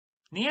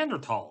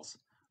Neanderthals,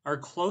 our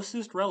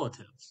closest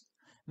relatives.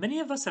 Many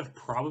of us have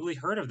probably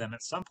heard of them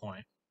at some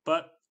point,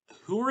 but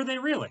who are they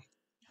really?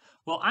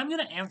 Well, I'm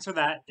going to answer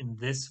that in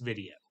this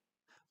video.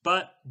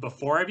 But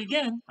before I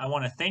begin, I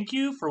want to thank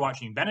you for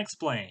watching Ben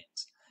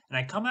Explains. And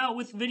I come out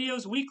with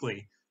videos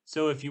weekly,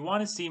 so if you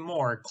want to see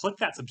more, click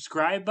that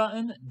subscribe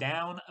button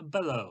down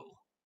below.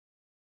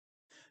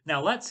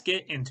 Now let's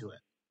get into it.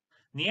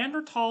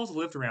 Neanderthals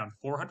lived around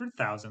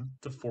 400,000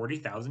 to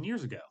 40,000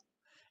 years ago,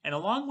 and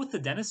along with the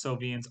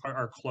Denisovians are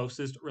our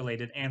closest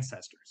related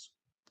ancestors.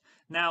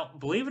 Now,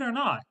 believe it or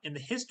not, in the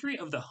history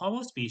of the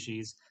Homo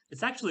species,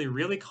 it's actually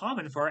really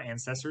common for our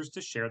ancestors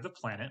to share the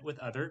planet with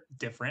other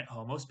different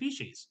Homo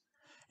species.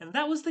 And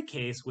that was the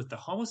case with the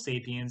Homo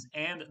sapiens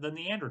and the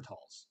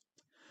Neanderthals.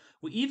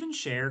 We even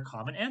share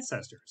common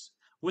ancestors,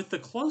 with the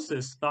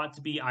closest thought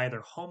to be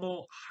either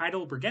Homo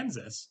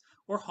heidelbergensis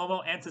or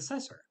Homo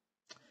antecessor,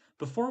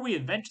 before we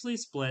eventually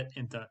split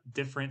into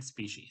different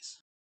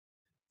species.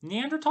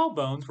 Neanderthal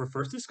bones were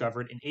first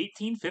discovered in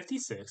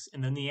 1856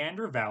 in the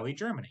Neander Valley,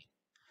 Germany,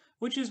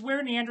 which is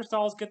where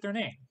Neanderthals get their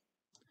name.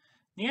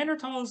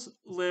 Neanderthals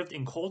lived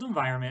in cold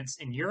environments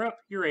in Europe,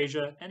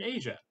 Eurasia, and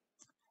Asia,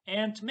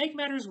 and to make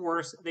matters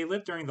worse, they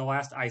lived during the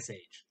last ice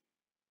age.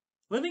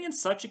 Living in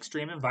such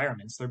extreme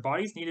environments, their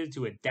bodies needed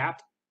to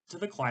adapt to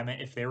the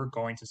climate if they were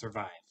going to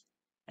survive.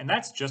 And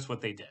that's just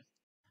what they did.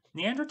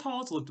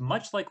 Neanderthals looked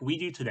much like we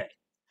do today,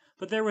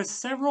 but there were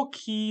several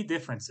key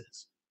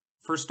differences.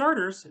 For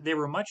starters, they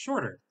were much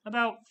shorter,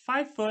 about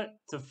 5 foot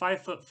to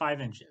 5 foot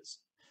 5 inches.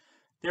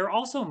 They were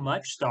also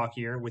much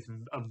stockier with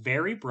a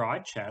very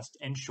broad chest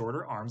and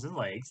shorter arms and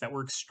legs that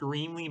were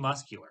extremely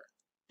muscular.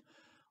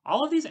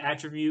 All of these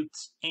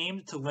attributes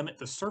aimed to limit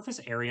the surface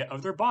area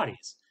of their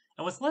bodies,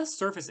 and with less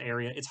surface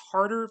area, it's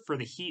harder for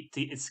the heat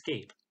to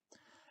escape.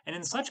 And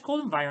in such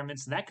cold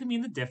environments, that could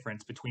mean the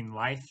difference between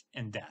life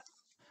and death.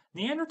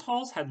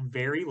 Neanderthals had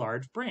very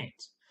large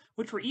brains,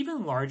 which were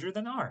even larger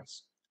than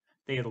ours.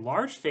 They had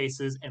large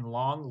faces and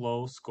long,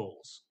 low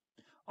skulls.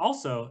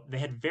 Also, they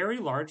had very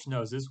large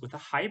noses with a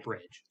high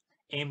bridge,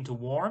 aimed to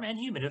warm and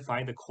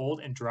humidify the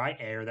cold and dry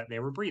air that they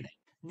were breathing.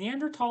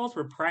 Neanderthals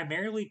were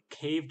primarily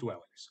cave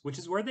dwellers, which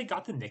is where they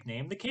got the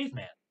nickname the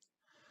caveman.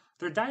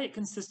 Their diet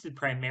consisted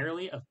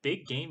primarily of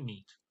big game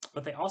meat,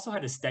 but they also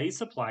had a steady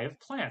supply of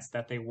plants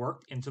that they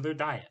worked into their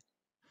diet.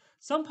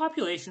 Some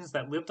populations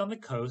that lived on the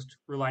coast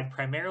relied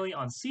primarily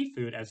on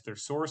seafood as their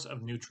source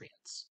of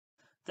nutrients.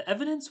 The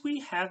evidence we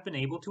have been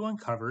able to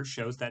uncover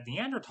shows that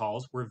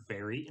Neanderthals were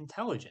very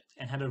intelligent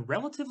and had a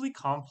relatively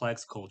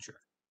complex culture.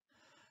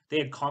 They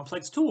had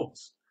complex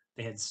tools.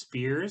 They had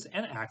spears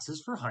and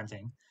axes for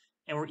hunting,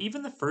 and were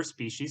even the first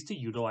species to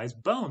utilize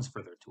bones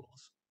for their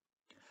tools.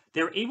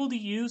 They were able to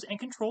use and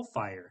control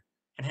fire,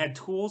 and had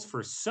tools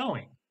for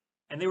sewing,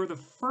 and they were the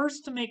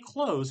first to make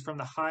clothes from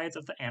the hides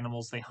of the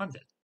animals they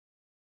hunted.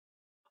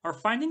 Our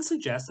findings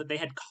suggest that they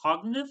had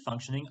cognitive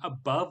functioning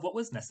above what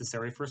was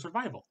necessary for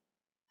survival.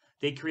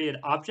 They created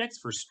objects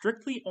for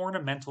strictly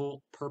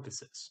ornamental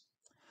purposes.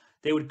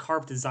 They would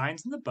carve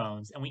designs in the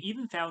bones, and we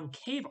even found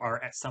cave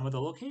art at some of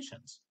the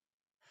locations.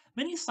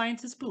 Many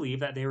scientists believe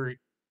that they were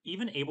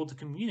even able to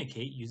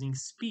communicate using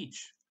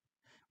speech.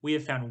 We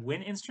have found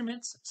wind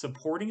instruments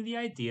supporting the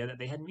idea that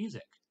they had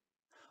music.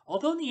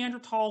 Although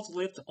Neanderthals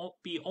lived to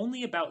be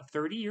only about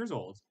 30 years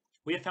old,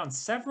 we have found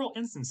several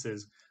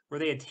instances where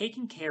they had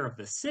taken care of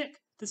the sick,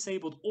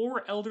 disabled,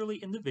 or elderly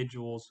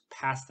individuals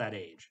past that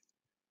age.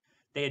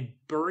 They had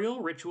burial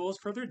rituals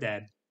for their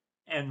dead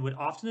and would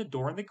often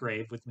adorn the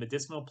grave with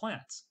medicinal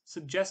plants,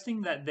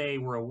 suggesting that they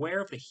were aware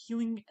of the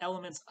healing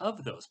elements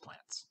of those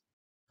plants.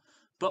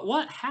 But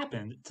what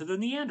happened to the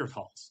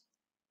Neanderthals?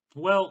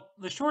 Well,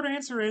 the short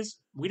answer is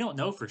we don't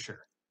know for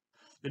sure.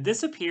 They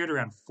disappeared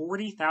around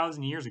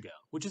 40,000 years ago,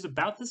 which is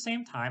about the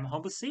same time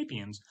Homo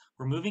sapiens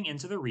were moving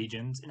into the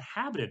regions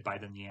inhabited by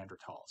the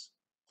Neanderthals.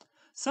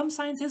 Some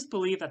scientists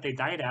believe that they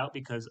died out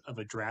because of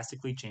a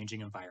drastically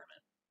changing environment,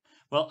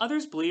 while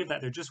others believe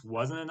that there just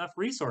wasn't enough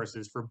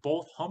resources for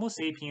both Homo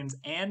sapiens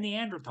and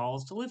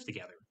Neanderthals to live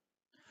together.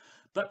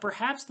 But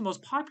perhaps the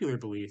most popular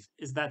belief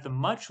is that the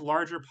much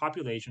larger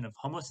population of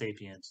Homo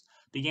sapiens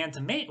began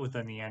to mate with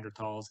the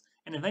Neanderthals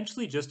and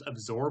eventually just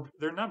absorbed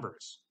their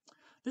numbers.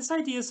 This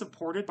idea is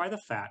supported by the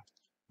fact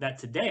that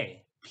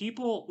today,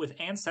 people with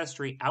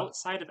ancestry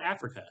outside of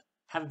Africa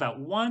have about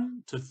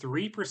 1 to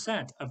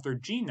 3% of their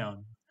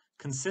genome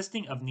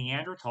consisting of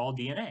Neanderthal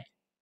DNA.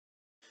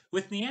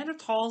 With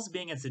Neanderthals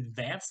being as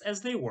advanced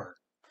as they were,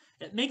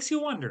 it makes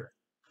you wonder,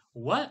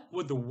 what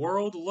would the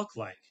world look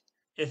like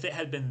if it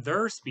had been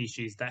their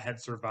species that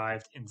had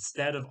survived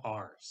instead of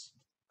ours?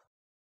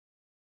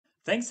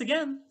 Thanks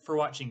again for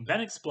watching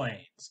Ben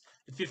Explains.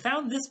 If you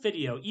found this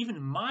video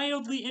even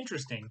mildly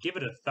interesting, give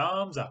it a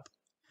thumbs up.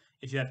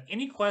 If you have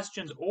any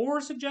questions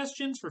or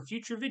suggestions for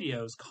future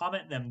videos,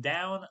 comment them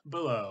down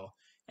below.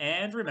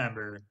 And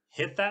remember,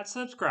 hit that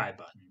subscribe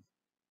button.